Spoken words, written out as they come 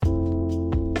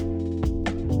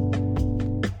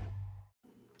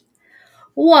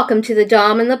Welcome to the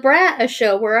Dom and the Brat, a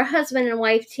show where a husband and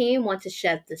wife team want to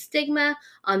shed the stigma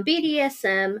on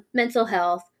BDSM, mental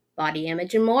health, body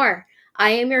image, and more. I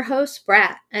am your host,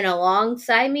 Brat, and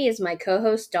alongside me is my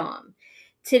co-host, Dom.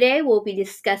 Today we'll be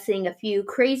discussing a few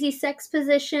crazy sex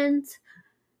positions,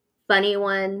 funny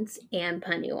ones, and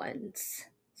punny ones.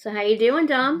 So how you doing,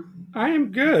 Dom? I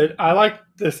am good. I like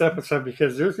this episode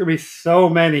because there's going to be so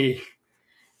many.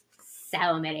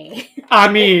 So many.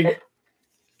 I mean,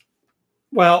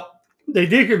 well, they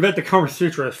did invent the Kama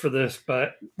Sutras for this,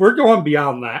 but we're going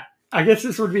beyond that. I guess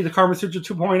this would be the Kama Sutra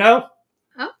 2.0.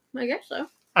 Oh, I guess so.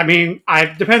 I mean,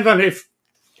 depends on if,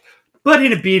 but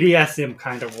in a BDSM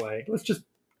kind of way.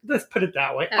 Let's put it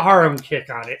that way. Okay. Our own kick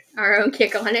on it. Our own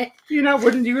kick on it. You know,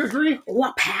 wouldn't you agree?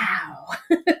 Wapow!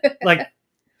 Like,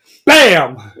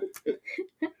 bam!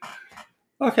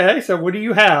 Okay, so what do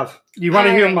you have? Do you want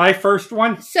to hear my first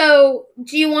one? So,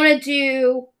 do you want to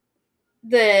do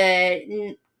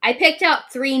I picked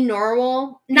out three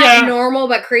normal, not normal,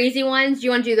 but crazy ones. Do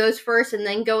you want to do those first and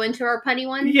then go into our punny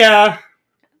ones? Yeah.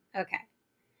 Okay.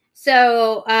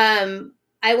 So,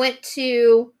 I went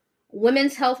to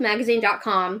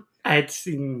womenshealthmagazine.com. I had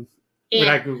seen when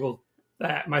I Googled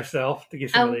that myself to get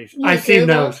some of these. I've seen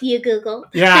those. You Google.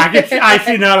 Yeah, I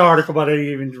seen that article, but I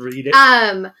didn't even read it.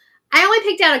 I only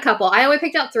picked out a couple. I only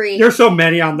picked out three. There's so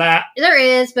many on that. There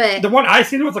is, but the one I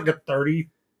seen was like a 30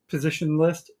 position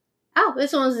list. Oh,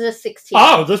 this one was just 16.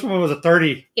 Oh, this one was a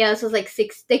 30. Yeah, this was like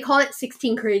 6. They call it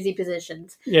 16 crazy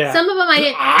positions. Yeah. Some of them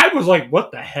I was like,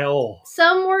 what the hell?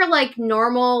 Some were like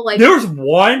normal. Like there was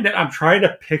one that I'm trying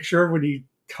to picture when he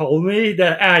told me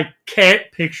that I can't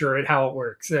picture it how it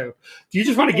works. So, do you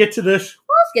just want to get to this?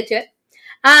 Well, let's get to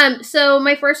it. So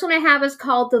my first one I have is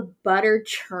called the butter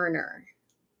churner.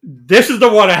 This is the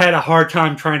one I had a hard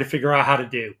time trying to figure out how to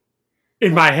do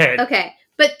in my head. Okay,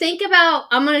 but think about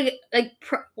I'm gonna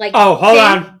like. Oh, hold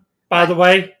on. By the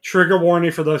way, trigger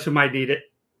warning for those who might need it.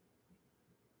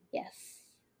 Yes.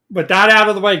 With that out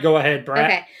of the way, go ahead, Brat.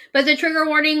 Okay, but the trigger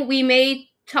warning we may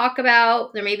talk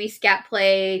about. There may be scat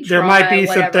play. There might be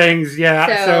some things,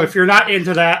 yeah. So if you're not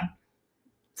into that,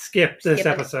 skip this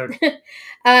episode.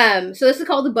 So this is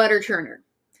called the butter churner.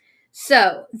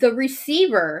 So the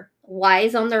receiver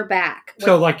lies on their back.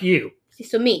 So like you.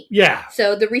 So me. Yeah.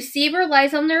 So the receiver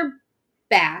lies on their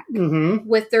back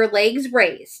with their legs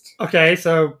raised. Okay,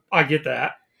 so I get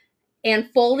that. And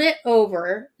fold it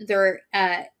over their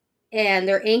and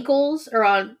their ankles are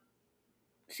on.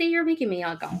 See, you're making me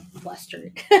all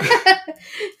flustered.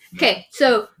 Okay,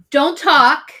 so don't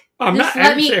talk.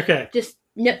 Just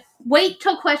wait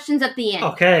till questions at the end.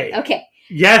 Okay. Okay.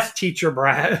 Yes, teacher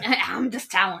Brat. I'm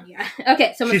just telling you.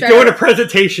 Okay, so she's doing a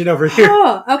presentation over here.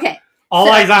 Oh, okay.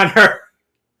 All eyes on her.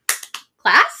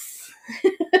 Class?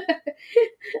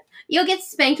 You'll get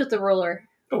spanked with the ruler.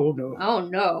 Oh, no. Oh,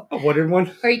 no. A wooden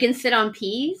one? Or you can sit on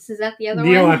peas. Is that the other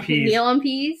Kneel one? On peas. Kneel on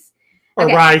peas. Or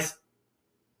rice.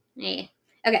 Yeah.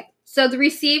 Okay, so the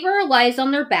receiver lies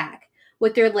on their back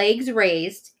with their legs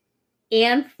raised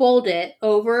and folded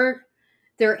over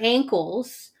their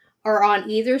ankles or on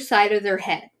either side of their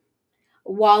head,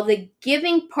 while the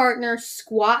giving partner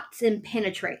squats and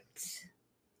penetrates.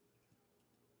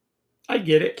 I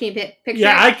get it. Can you picture it?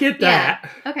 Yeah, I get that.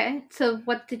 Yeah. Okay, so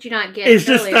what did you not get? It's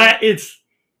just that it's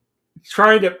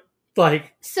trying to,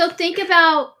 like... So think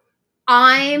about,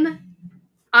 I'm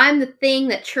the thing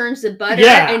that churns the butter,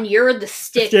 and you're the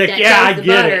stick that churns the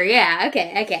butter. It. Yeah,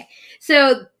 okay.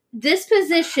 So this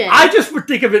position... I just would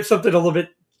think of it something a little bit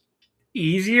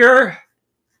easier.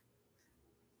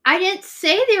 I didn't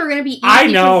say they were going to be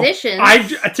easy positions.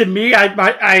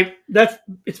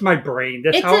 It's my brain.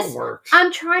 That's how it works.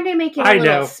 I'm trying to make it a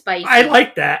little spicy. I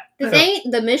like that. This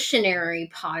ain't the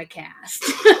missionary podcast.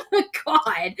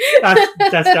 God.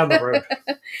 That's down the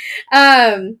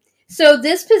road. So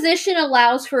this position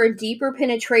allows for a deeper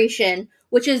penetration,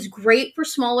 which is great for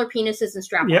smaller penises and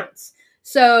strap-ons. Yep.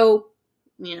 So,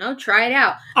 try it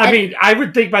out. I mean, I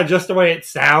would think by just the way it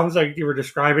sounds, like you were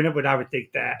describing it, but I would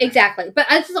think that. Exactly. But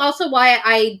this is also why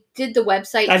I did the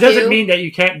website, That doesn't mean that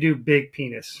you can't do big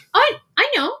penis. I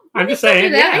know. I'm just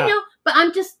saying, I know. But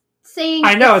I'm just saying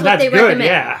I know, and that's good, recommend.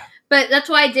 yeah. But that's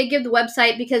why I did give the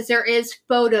website, because there is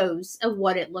photos of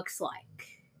what it looks like.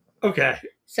 Okay.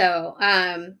 So,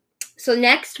 so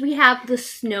next we have the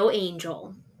snow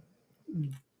angel.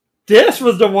 This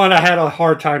was the one I had a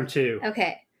hard time too.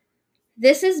 Okay.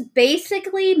 This is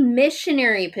basically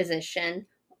missionary position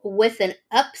with an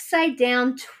upside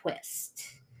down twist.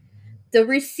 The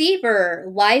receiver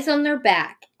lies on their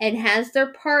back and has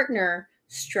their partner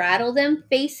straddle them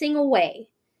facing away.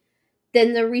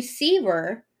 Then the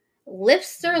receiver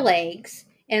lifts their legs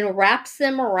and wraps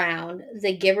them around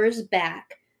the giver's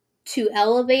back to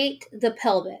elevate the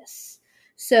pelvis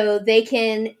so they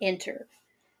can enter.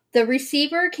 The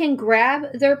receiver can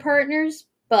grab their partner's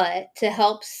butt to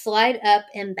help slide up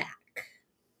and back.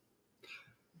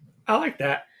 I like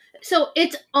that. So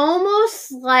it's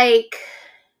almost like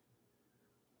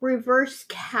reverse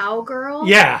cowgirl.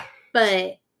 Yeah.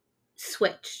 But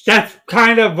switched. That's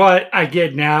kind of what I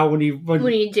get now when you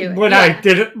do it. When I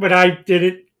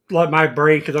didn't let my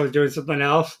brain because I was doing something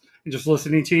else and just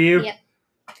listening to you. Yep.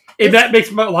 And that makes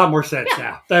a lot more sense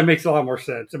now. That makes a lot more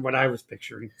sense than what I was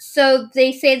picturing. So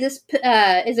they say this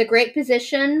is a great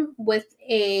position with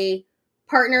a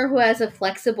partner who has a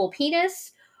flexible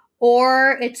penis,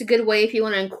 or it's a good way if you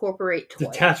want to incorporate toys.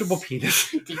 Detachable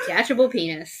penis. Detachable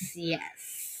penis,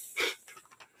 yes.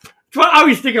 Well, I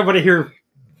always think of when I hear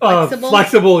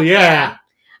flexible, yeah.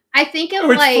 I think of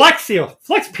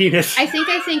flex penis. I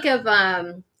think of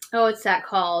what's that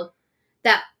called?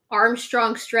 That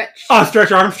Armstrong stretch. Oh,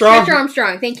 Stretch Armstrong. Stretch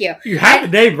Armstrong. Thank you. You had the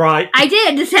name right. I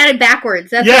did. Just had it backwards.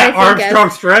 That's what I think Armstrong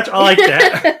Stretch. I like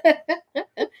that.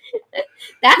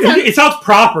 It sounds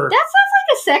proper. That sounds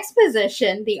like a sex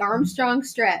position. The Armstrong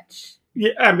stretch.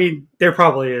 Yeah, I mean, there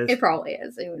probably is. It probably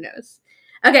is. Who knows?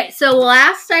 Okay, so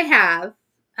last I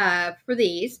have for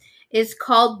these is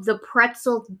called the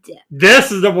pretzel dip.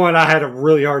 This is the one I had a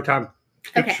really hard time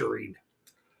picturing.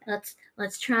 Okay.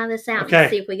 Let's try this out and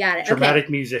see if we got it. Dramatic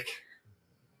music.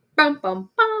 Bum, bum,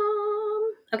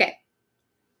 bum. Okay.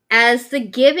 As the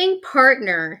giving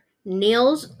partner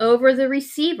kneels over the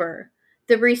receiver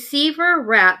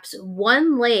wraps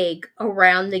one leg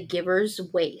around the giver's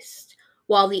waist,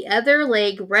 while the other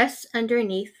leg rests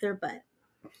underneath their butt.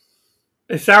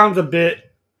 It sounds a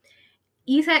bit...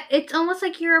 It's almost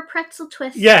like you're a pretzel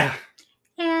twist. Yeah.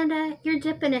 And you're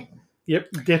dipping it.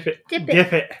 Yep, dip it. Dip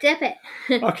it.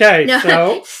 Okay,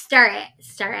 so... Start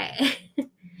it.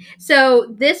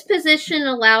 So this position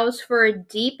allows for a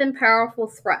deep and powerful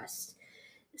thrust.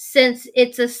 Since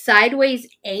it's a sideways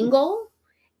angle,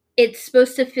 it's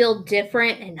supposed to feel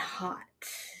different and hot.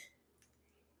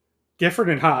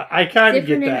 Different and hot. I kind of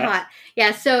get that. Different and hot.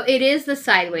 Yeah, so it is the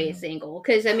sideways angle.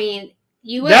 Because, I mean,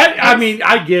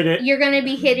 I get it. You're going to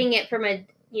be hitting it from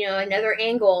another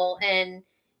angle, and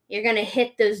you're going to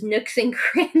hit those nooks and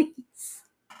crannies.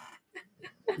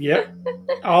 Yep.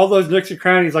 All those nooks and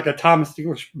crannies like a Thomas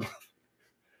English.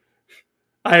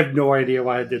 I have no idea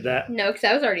why I did that. No, because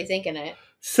I was already thinking it.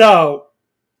 So,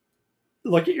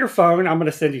 look at your phone. I'm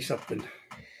going to send you something.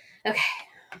 Okay.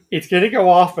 It's going to go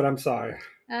off, but I'm sorry.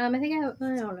 I think I don't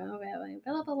know.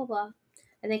 Blah, blah, blah, blah.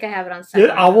 I think I have it on second.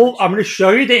 I'm going to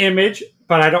show you the image,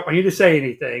 but I don't want you to say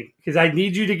anything because I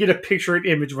need you to get a picture and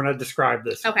image when I describe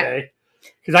this, okay?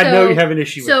 Because I know you have an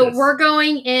issue with this. So we're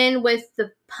going in with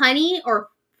the punny or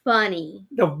funny?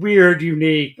 The weird,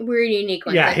 unique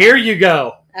one. Yeah, here you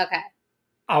go. Okay.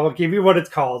 I will give you what it's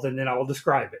called, and then I will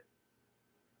describe it.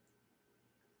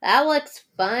 That looks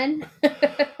fun.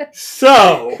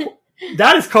 So,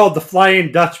 that is called the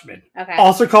Flying Dutchman. Okay.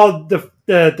 Also called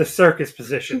the circus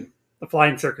position. The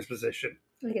flying circus position.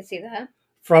 I can see that.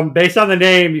 Based on the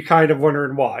name, you're kind of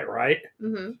wondering why, right?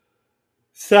 Mm-hmm.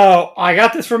 So, I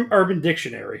got this from Urban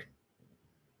Dictionary.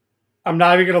 I'm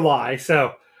not even going to lie.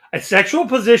 So, a sexual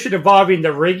position involving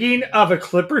the rigging of a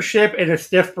clipper ship in a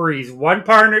stiff breeze. One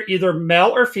partner, either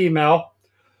male or female,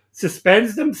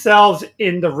 suspends themselves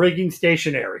in the rigging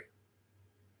stationary,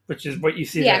 which is what you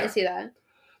see there. Yeah, I see that.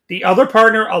 The other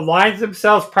partner aligns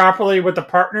themselves properly with the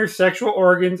partner's sexual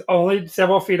organs only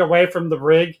several feet away from the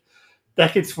rig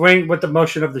that can swing with the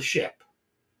motion of the ship.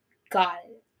 Got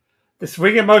it. The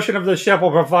swinging motion of the ship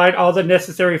will provide all the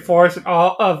necessary force, and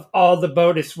all the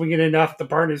boat is swinging enough. The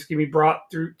partners can be brought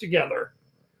through together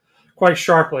quite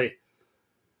sharply.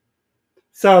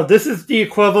 So this is the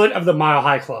equivalent of the Mile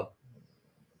High Club.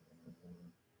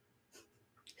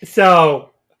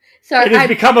 So it has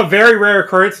become a very rare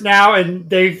occurrence now, and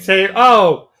they say,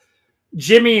 "Oh,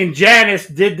 Jimmy and Janice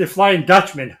did the Flying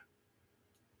Dutchman."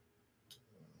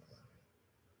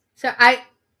 So I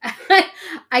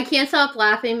can't stop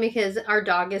laughing because our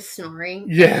dog is snoring.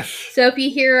 Yes. So if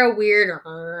you hear a weird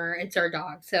it's our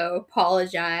dog. So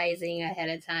apologizing ahead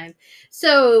of time.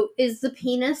 So is the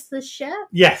penis the ship?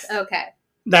 Yes. Okay.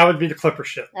 That would be the clipper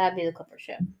ship. That'd be the clipper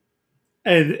ship.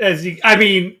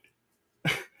 And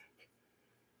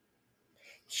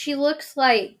she looks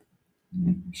like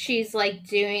she's like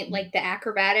doing like the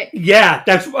acrobatic. Yeah,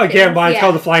 that's again why it's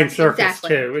called the Flying Circus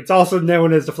too. It's also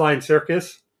known as the Flying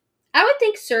Circus. I would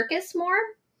think circus more.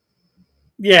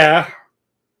 Yeah,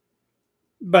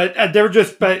 but I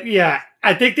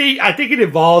think it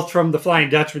evolved from the Flying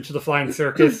Dutchman to the Flying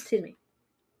Circus. Excuse me.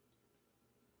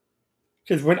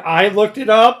 Because when I looked it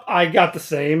up, I got the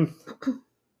same.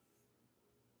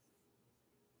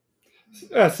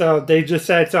 So they just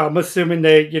said, so I'm assuming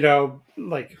they,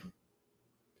 like,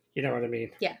 you know what I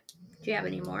mean? Yeah. Do you have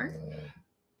any more?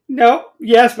 No,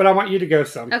 yes, but I want you to go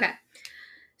some. Okay.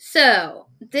 So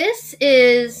this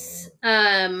is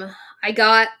I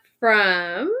got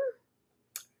from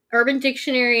Urban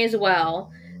Dictionary as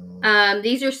well.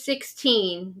 These are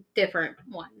 16 different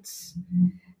ones.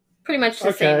 Pretty much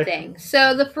the same thing.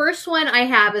 So the first one I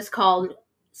have is called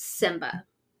Simba.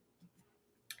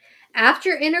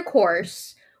 After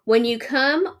intercourse, when you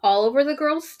come all over the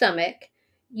girl's stomach,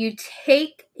 you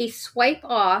take a swipe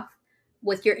off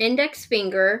with your index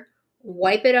finger,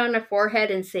 wipe it on her forehead,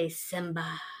 and say Simba.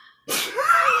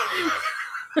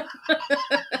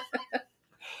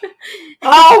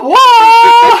 Oh,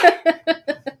 what?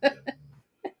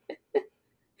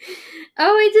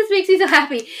 Oh, it just makes me so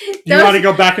happy. You want to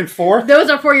go back and forth?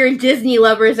 Those are for your Disney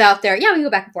lovers out there. Yeah, we can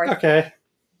go back and forth. Okay.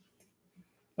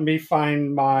 Let me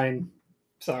find mine.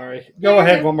 Sorry. Go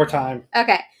ahead one more time.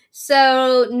 Okay.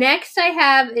 So next I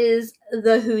have is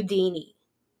the Houdini.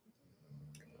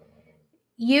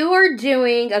 You are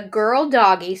doing a girl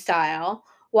doggy style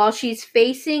while she's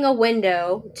facing a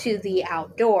window to the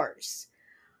outdoors.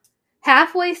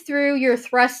 Halfway through your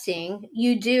thrusting,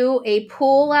 you do a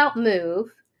pull out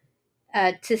move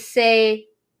to say,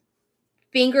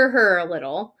 finger her a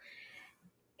little.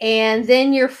 And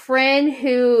then your friend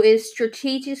who is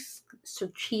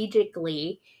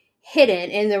strategically hidden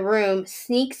in the room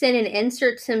sneaks in and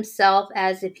inserts himself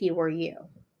as if he were you.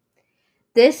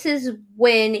 This is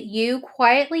when you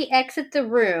quietly exit the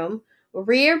room,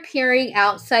 reappearing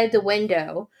outside the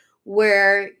window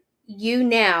where you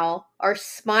now are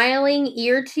smiling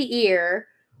ear to ear,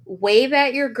 wave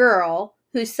at your girl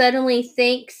who suddenly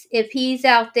thinks, if he's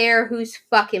out there, who's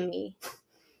fucking me?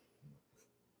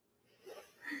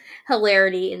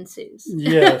 Hilarity ensues.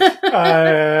 Yes.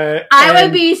 I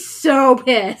would be so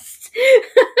pissed.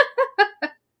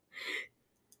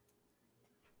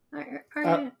 Are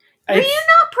you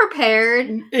not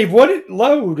prepared? It wouldn't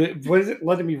load. It wasn't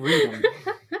letting me read them.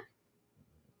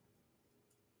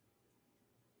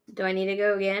 Do I need to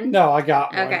go again? No, I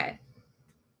got one. Okay.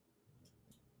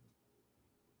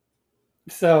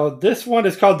 So this one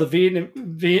is called the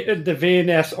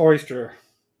Viennese oyster.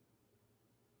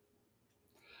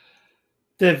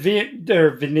 The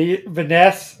Viennese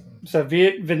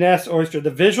oyster.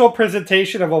 The visual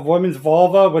presentation of a woman's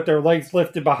vulva with their legs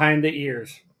lifted behind the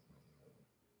ears.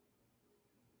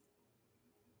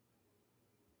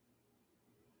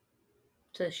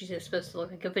 So she's just supposed to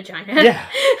look like a vagina? Yeah.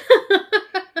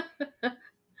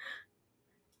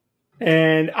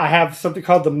 And I have something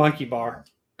called the monkey bar.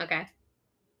 Okay.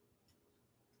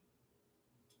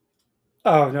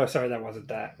 Oh, no, sorry, that wasn't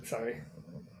that. Sorry.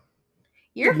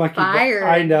 You're fired.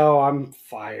 I know, I'm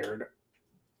fired.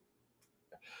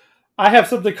 I have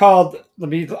something called,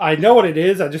 I know what it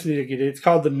is, I just need to get it. It's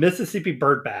called the Mississippi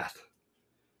Bird Bath.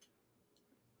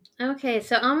 Okay,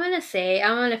 so I'm going to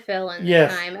fill in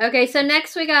this time. Okay, so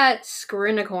next we got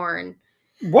Screw-a-corn.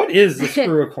 What is the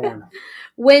Screw-a-corn?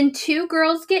 When two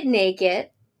girls get naked,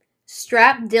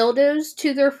 strap dildos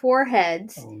to their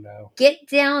foreheads, get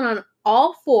down on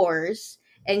all fours,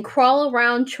 and crawl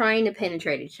around trying to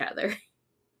penetrate each other.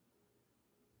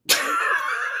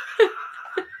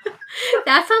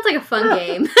 That sounds like a fun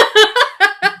game.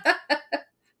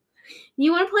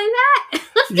 You want to play that?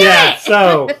 Let's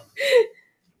do it!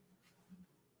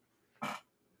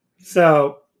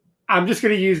 So I'm just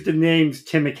going to use the names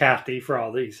Tim and Kathy for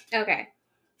all these. Okay.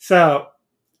 So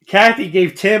Kathy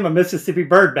gave Tim a Mississippi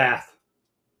bird bath,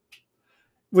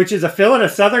 which is a filling a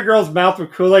southern girl's mouth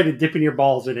with Kool-Aid and dipping your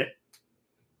balls in it.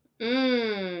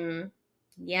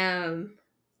 Yum.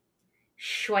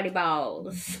 Sweaty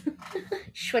balls.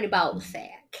 Sweaty ball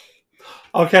sack.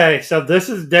 Okay, so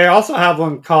they also have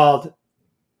one called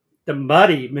the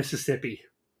Muddy Mississippi.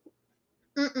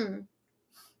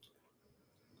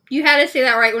 You had to say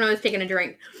that right when I was taking a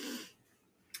drink.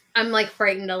 I'm like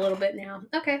frightened a little bit now.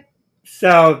 Okay.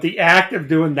 So the act of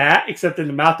doing that, except in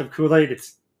the mouth of Kool-Aid,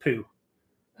 it's poo.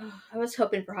 Oh, I was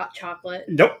hoping for hot chocolate.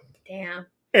 Nope. Damn.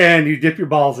 And you dip your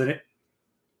balls in it.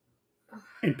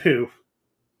 And poo.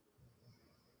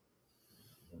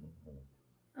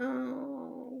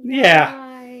 Oh. Yeah.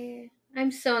 Why?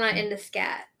 I'm so not into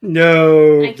scat.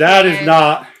 No, that is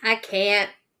not. I can't.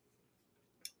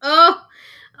 Oh,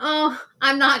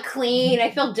 I'm not clean. I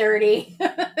feel dirty.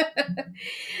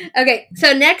 Okay,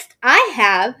 so next I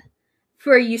have,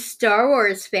 for you Star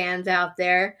Wars fans out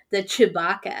there, the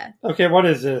Chewbacca. Okay, what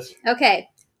is this? Okay,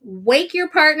 wake your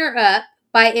partner up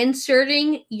by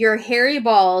inserting your hairy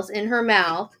balls in her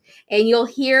mouth, and you'll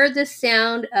hear the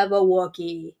sound of a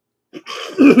Wookiee.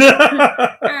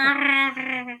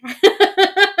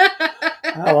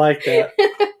 I like that.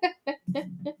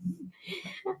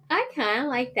 I kind of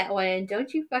like that one.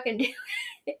 Don't you fucking do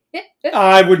it.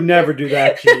 I would never do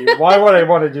that to you. Why would I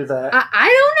want to do that? I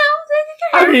don't know.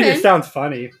 I mean, it sounds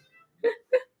funny.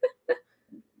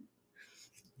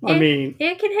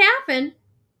 It can happen.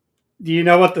 Do you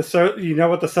know what the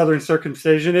Southern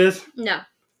circumcision is? No.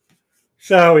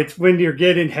 So it's when you're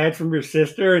getting head from your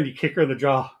sister and you kick her in the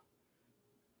jaw.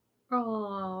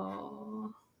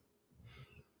 Oh.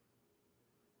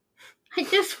 I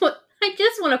just want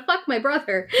to fuck my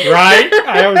brother. Right?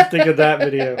 I always think of that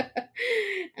video.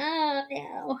 Oh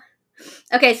no.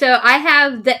 Okay, so I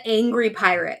have the angry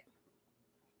pirate.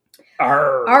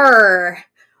 Arr.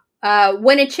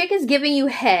 When a chick is giving you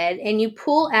head and you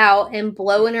pull out and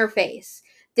blow in her face,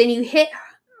 then you hit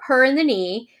her in the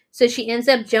knee, so she ends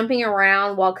up jumping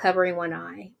around while covering one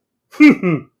eye.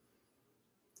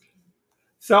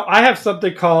 So I have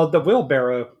something called the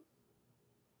wheelbarrow.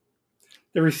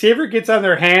 The receiver gets on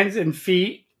their hands and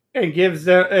feet and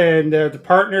the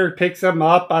partner picks them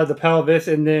up by the pelvis,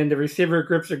 and then the receiver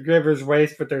grips the giver's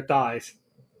waist with their thighs.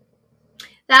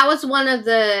 That was one of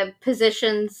the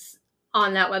positions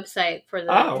on that website for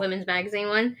the women's magazine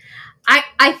one.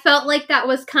 I felt like that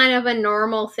was kind of a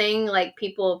normal thing, like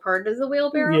people have heard of the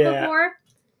wheelbarrow before.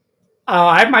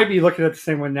 I might be looking at the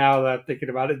same one now that I'm thinking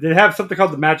about it. Did it have something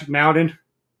called the Magic Mountain?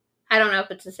 I don't know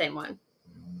if it's the same one.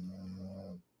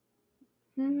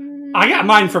 I got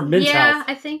mine from Men's Health. Yeah,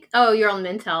 I think. Oh, you're on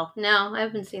Men's Health. No, I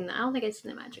haven't seen that. I don't think I've seen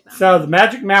the Magic Mountain. So the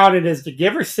Magic Mountain is the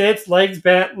giver sits, legs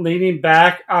bent, leaning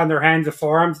back on their hands and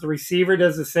forearms. The receiver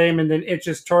does the same and then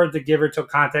inches towards the giver till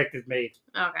contact is made.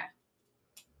 Okay.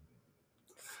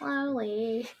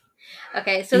 Slowly.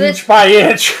 Okay, so inch by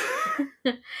inch.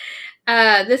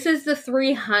 This is the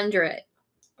 300.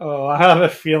 Oh, I have a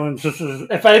feeling this is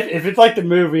if it's like the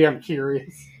movie, I'm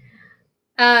curious.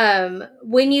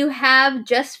 When you have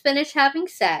just finished having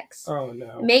sex, oh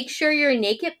no, make sure your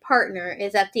naked partner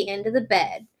is at the end of the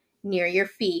bed, near your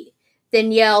feet.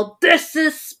 Then yell, "This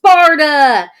is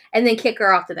Sparta!" and then kick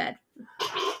her off the bed.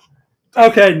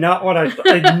 Okay, not what I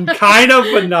kind of,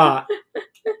 but not.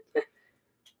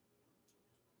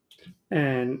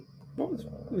 And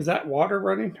what was that water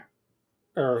running?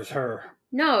 Or was her?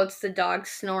 No, it's the dog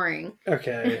snoring.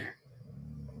 Okay.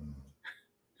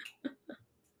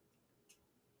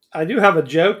 I do have a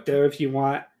joke, though, if you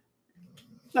want.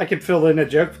 I can fill in a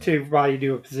joke, too, while you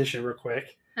do a position real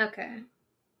quick. Okay.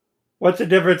 What's the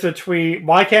difference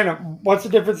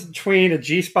between a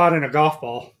G-spot and a golf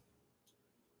ball?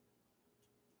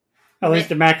 At least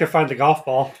the Mac can find the golf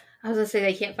ball. I was going to say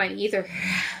they can't find either.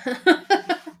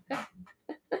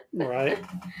 Right.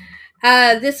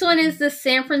 This one is the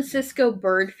San Francisco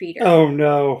bird feeder. Oh,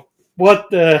 no. What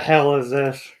the hell is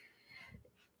this?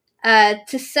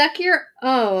 To suck your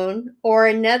own or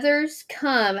another's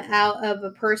cum out of a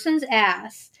person's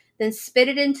ass, then spit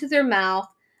it into their mouth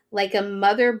like a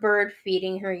mother bird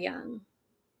feeding her young.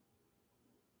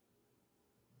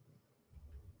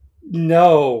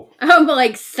 No. I'm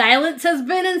like, silence has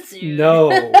been ensued. No.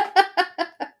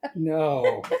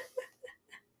 No.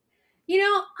 You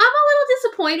know, I'm a little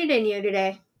disappointed in you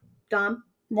today, Dom.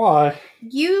 Why?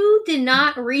 You did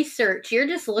not research. You're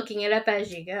just looking it up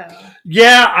as you go.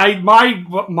 Yeah,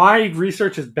 my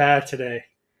research is bad today.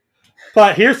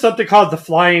 But here's something called the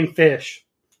flying fish.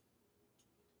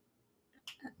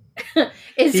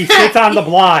 He sits on the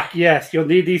block. Yes, you'll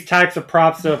need these types of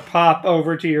props to pop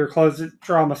over to your closet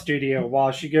drama studio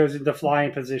while she goes into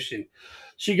flying position.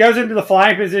 She goes into the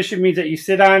flying position means that you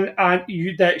sit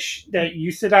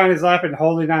you sit on his lap and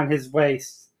holding on his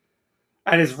waist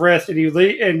and his wrist, and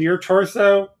and your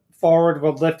torso forward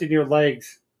while lifting your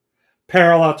legs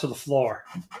parallel to the floor.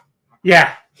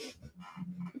 Yeah.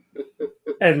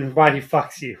 And why he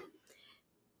fucks you.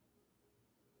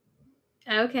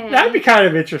 Okay. That'd be kind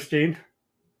of interesting.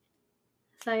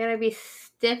 So I gotta be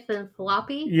stiff and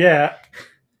floppy? Yeah.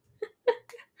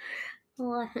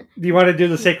 Do you want to do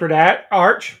the sacred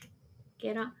arch?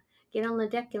 Get on the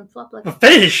deck and flop like a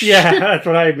fish. Yeah, that's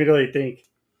what I immediately think.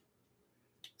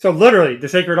 So literally, the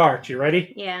sacred arch. You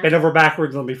ready? Yeah. Bend over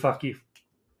backwards. Let me fuck you.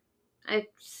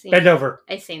 Bend over.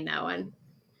 I've seen that one.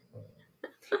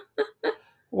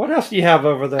 What else do you have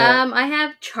over there? I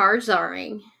have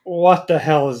Charzaring. What the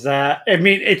hell is that? I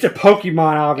mean, it's a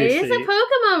Pokemon, obviously. It is a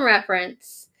Pokemon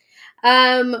reference.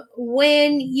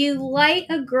 When you light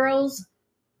a girl's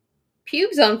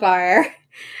pubes on fire,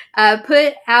 put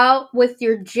it out with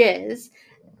your jizz,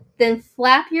 then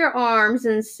flap your arms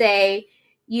and say,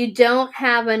 You don't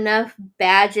have enough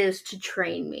badges to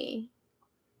train me.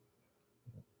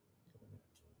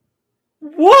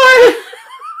 What?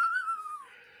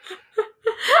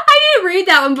 I didn't read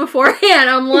that one beforehand.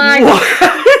 I'm like,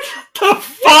 what the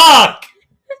fuck?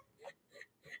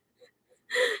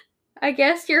 I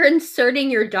guess you're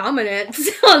inserting your dominance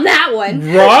on that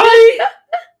one. Right?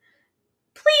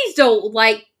 Please don't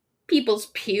light people's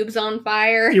pubes on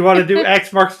fire. You want to do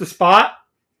X marks the spot?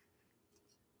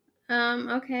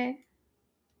 Okay.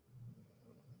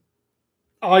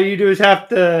 All you do is have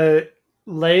to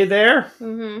lay there.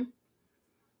 Mm-hmm.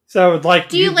 So, like,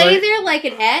 Do you lay there like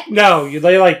an X? No, you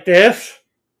lay like this.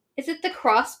 Is it the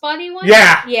crossbody one?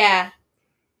 Yeah. Yeah.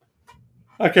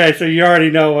 Okay, so you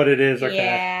already know what it is. Okay.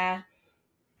 Yeah.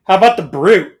 How about the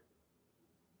brute?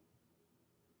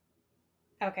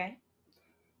 Okay.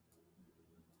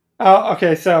 Oh,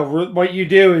 okay. So what you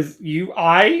do is you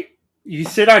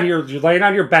sit on you're laying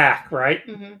on your back, right?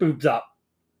 Mm-hmm. Boobs up,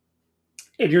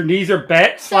 and your knees are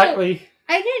bent slightly.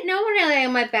 I didn't know when I lay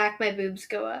on my back, my boobs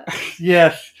go up.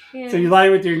 Yes. Yeah. So you lie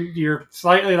with your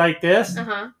slightly like this,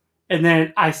 Uh-huh. and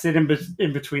then I sit in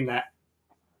between that.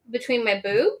 Between my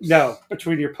boobs? No,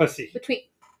 between your pussy.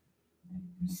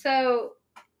 So.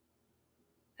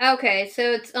 Okay, so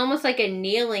it's almost like a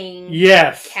kneeling.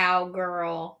 Yes.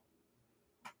 Cowgirl.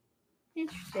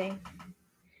 Interesting.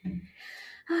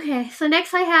 Okay, so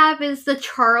next I have is the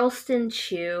Charleston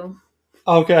Chew.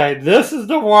 Okay, this is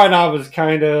the one I was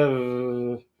kind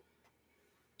of.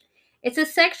 It's a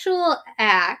sexual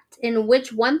act in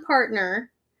which one partner,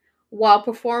 while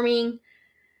performing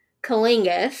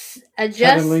cunnilingus,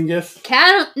 adjusts. Cunnilingus?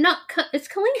 It's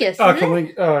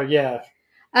cunnilingus. Yeah.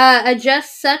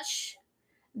 Adjusts such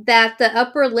that the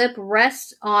upper lip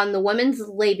rests on the woman's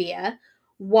labia,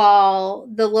 while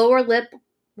the lower lip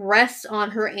rests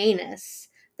on her anus.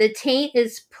 The taint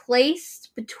is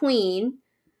placed between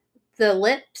the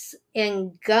lips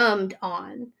and gummed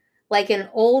on, like an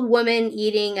old woman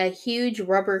eating a huge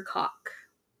rubber cock.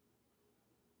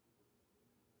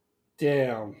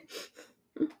 Damn.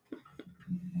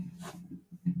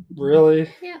 Really?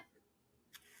 Yeah.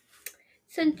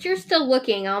 Since you're still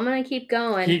looking, I'm gonna keep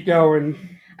going. Keep going.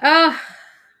 I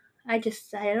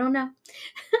don't know.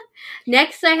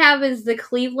 Next I have is the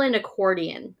Cleveland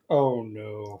accordion. Oh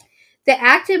no. The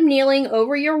act of kneeling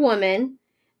over your woman,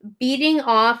 beating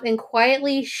off and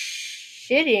quietly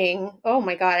shitting. Oh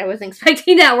my god, I wasn't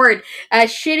expecting that word.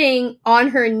 Shitting on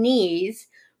her knees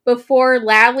before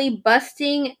loudly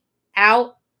busting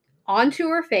out onto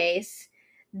her face.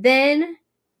 Then,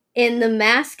 in the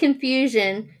mass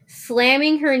confusion,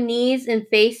 slamming her knees and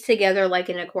face together like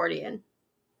an accordion.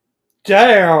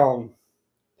 Damn.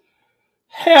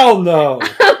 Hell no.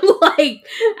 I'm like,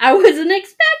 I wasn't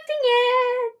expecting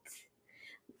it.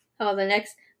 Oh, the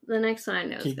next one I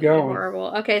know is going to be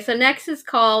horrible. Okay, so next is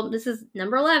called, this is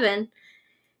number 11,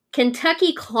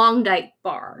 Kentucky Klondike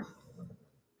Bar.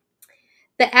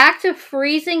 The act of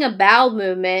freezing a bowel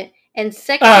movement and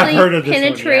sexually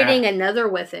penetrating another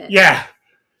with it. Yeah.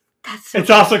 That's so It's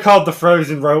also called the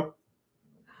frozen rope.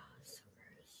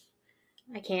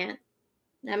 I can't.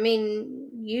 I mean,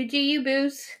 you do you,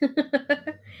 booze.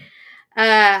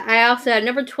 I also have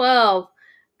number 12,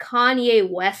 Kanye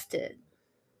Wested.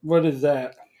 What is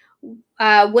that?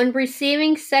 When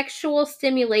receiving sexual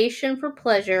stimulation for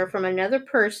pleasure from another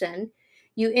person,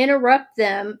 you interrupt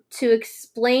them to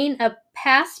explain a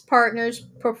past partner's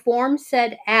perform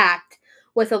said act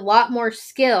with a lot more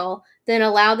skill than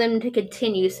allow them to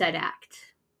continue said act.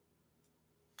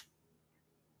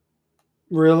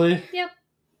 Really? Yep.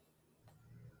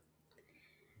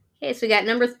 Okay, so we got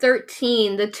number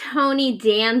 13, the Tony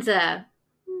Danza.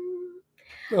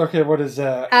 Okay, what is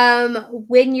that?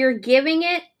 When you're giving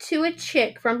it to a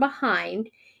chick from behind,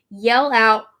 yell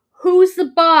out, "Who's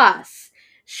the boss?"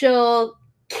 She'll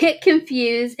get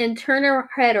confused and turn her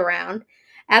head around.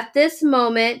 At this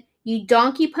moment, you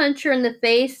donkey punch her in the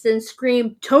face and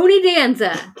scream, "Tony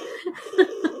Danza!"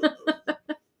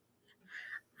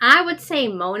 I would say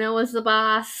Mona was the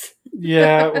boss.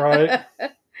 Yeah, right.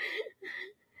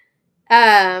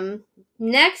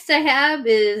 Next I have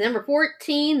is number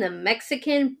 14, the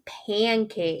Mexican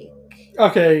pancake.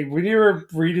 Okay, when you were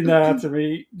reading that out to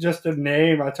me, just the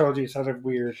name, I told you it sounded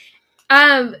weird.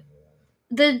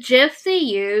 The GIF they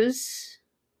use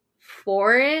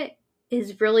for it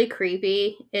is really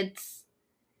creepy. It's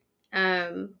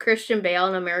Christian Bale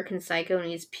in American Psycho, and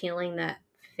he's peeling that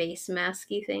face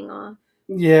masky thing off.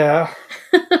 Yeah.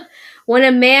 When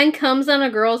a man comes on a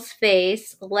girl's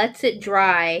face, lets it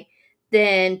dry,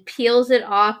 then peels it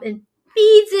off and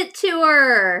feeds it to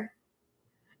her.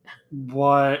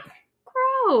 What?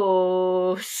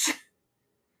 Gross.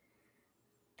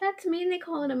 That's mean they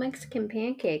call it a Mexican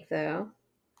pancake, though.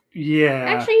 Yeah.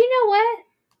 Actually, you know what?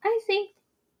 I think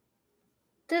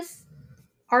this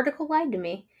article lied to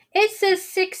me. It says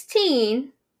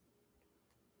 16.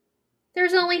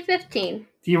 There's only 15.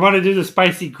 Do you want to do the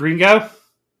spicy gringo?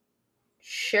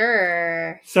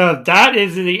 Sure. So that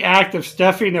is the act of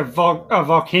stuffing a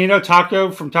volcano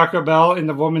taco from Taco Bell in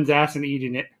the woman's ass and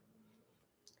eating it.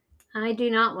 I do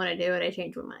not want to do it. I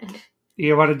changed my mind. Do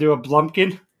you want to do a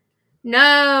blumpkin?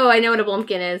 No, I know what a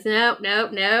blumpkin is.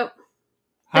 Nope.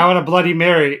 How about a Bloody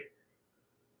Mary?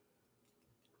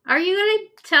 Are you going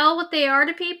to tell what they are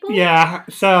to people? Yeah,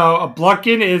 so a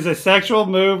blumpkin is a sexual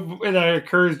move that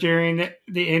occurs during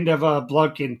the end of a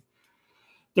blumpkin.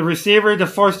 The receiver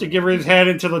is forced to give his head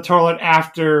into the toilet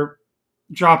after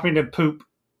dropping a poop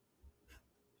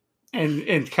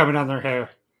and coming on their hair.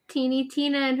 Teeny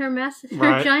Tina and her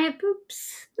Right. giant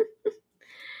poops.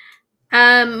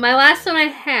 My last one I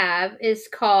have is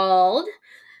called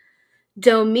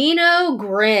Domino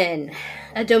Grin.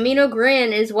 A domino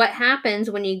grin is what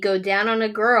happens when you go down on a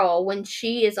girl when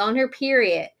she is on her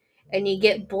period and you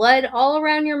get blood all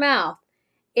around your mouth.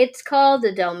 It's called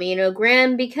the domino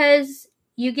grin because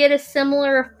you get a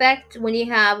similar effect when you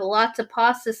have lots of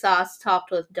pasta sauce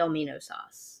topped with domino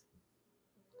sauce.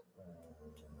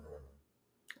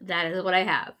 That is what I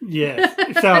have. Yes.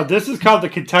 So this is called the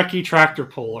Kentucky Tractor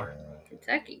Puller.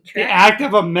 Kentucky The act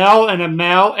of a male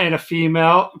and a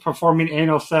female performing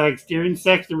anal sex. During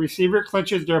sex, the receiver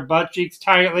clenches their butt cheeks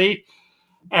tightly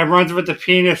and runs with the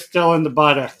penis still in the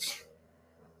buttocks.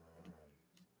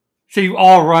 So you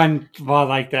all run well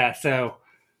like that. So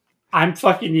I'm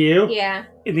fucking you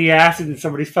in the ass and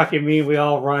somebody's fucking me. We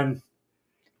all run.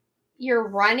 You're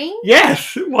running?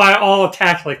 Yes. Why all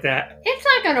attack like that? It's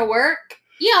not going to work.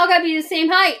 You all got to be the same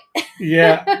height.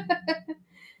 Yeah.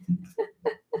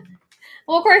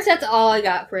 Well, of course, that's all I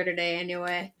got for today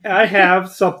anyway. I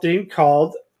have something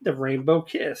called the Rainbow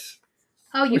Kiss.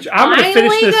 Oh, you which I'm going to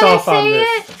finish this off on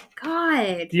this.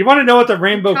 God. Do you want to know what the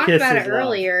Rainbow Kiss is? We talked about it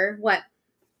earlier. What?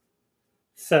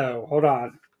 So, hold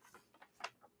on.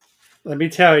 Let me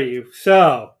tell you.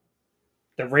 So,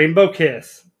 the Rainbow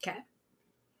Kiss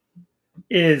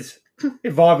is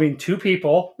involving two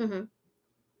people. Mm-hmm.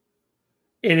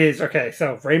 It is, okay,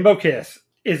 so Rainbow Kiss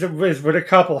is with a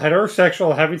couple,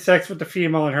 heterosexual, having sex with the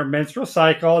female in her menstrual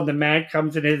cycle, and the man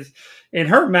comes in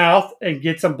her mouth and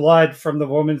gets some blood from the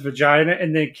woman's vagina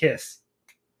and then kiss.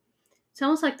 It's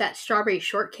almost like that strawberry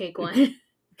shortcake one.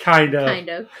 Kind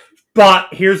of. But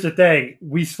here's the thing.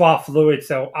 We swap fluids,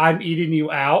 so I'm eating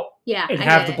you out and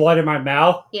have the blood in my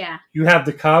mouth. Yeah. You have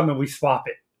the cum and we swap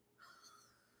it.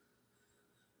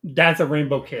 That's a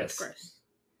Rainbow Kiss. Of course.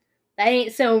 That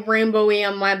ain't so rainbowy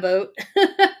on my boat.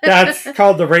 That's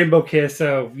called the Rainbow Kiss,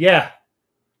 so yeah.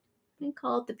 We can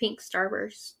call it the pink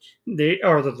starburst.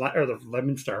 Or the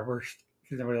lemon starburst.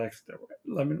 Because nobody likes the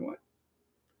lemon one.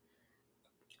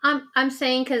 I'm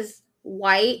saying because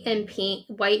white and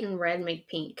red make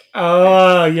pink.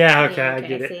 Oh, yeah, okay, I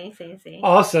get it. See.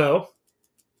 Also,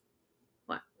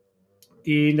 what?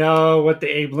 Do you know what the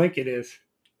Abe Lincoln is?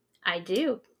 I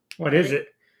do. What is it?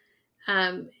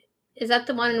 Is that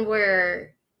the one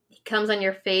where he comes on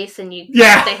your face and you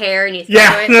cut the hair and you throw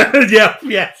it?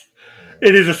 Yes.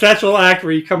 It is a sexual act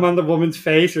where you come on the woman's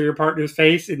face or your partner's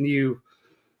face and you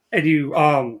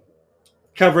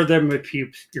cover them with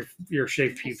pubes, your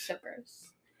shaved pubes. So gross.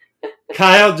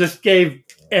 Kyle just gave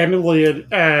Emily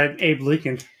an Abe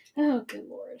Lincoln. Oh, good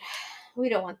Lord. We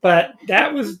don't want that. But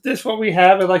that was this what we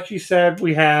have. And like you said,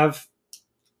 we have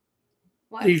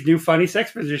these new funny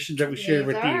sex positions that we shared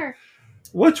with you.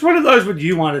 Which one of those would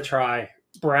you want to try,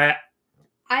 Brat?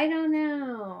 I don't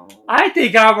know. I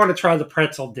think I want to try the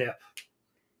pretzel dip.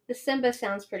 The Simba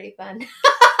sounds pretty fun.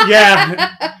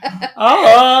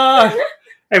 Yeah.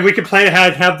 And we can play it,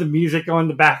 have the music on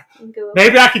the back.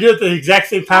 Maybe I could do it at the exact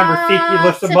same time where Fiki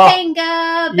lifts them up.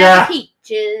 Yeah.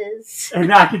 Peaches.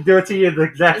 And I can do it to you at the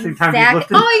exact same time you lift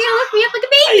them. Oh, you're going to lift me up like a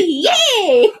baby.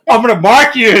 Yay! I'm going to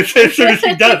mark you as soon as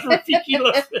he does when Fiki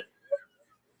lifts it.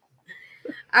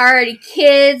 Alrighty,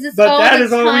 kids. That's all the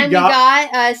time we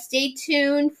got. Stay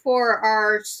tuned for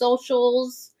our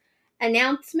socials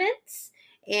announcements.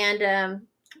 And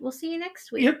we'll see you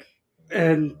next week. Yep.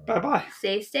 And bye-bye.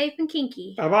 Stay safe and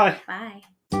kinky. Bye-bye. Bye.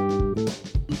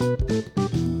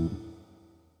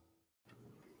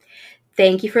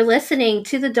 Thank you for listening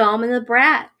to the Dom and the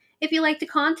Brat. If you'd like to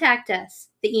contact us,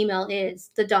 the email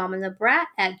is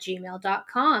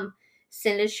thedomandthebrat@gmail.com.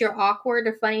 Send us your awkward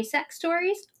or funny sex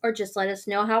stories, or just let us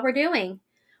know how we're doing.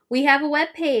 We have a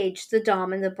webpage,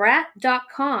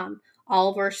 thedomandthebrat.com. All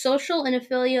of our social and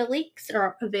affiliate links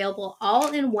are available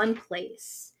all in one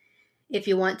place. If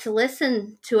you want to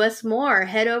listen to us more,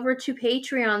 head over to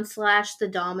Patreon/The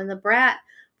Dom and The Brat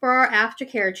for our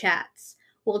aftercare chats.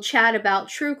 We'll chat about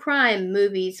true crime,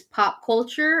 movies, pop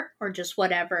culture, or just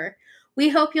whatever. We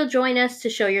hope you'll join us to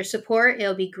show your support.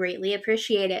 It'll be greatly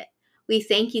appreciated. We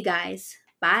thank you guys.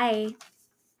 Bye.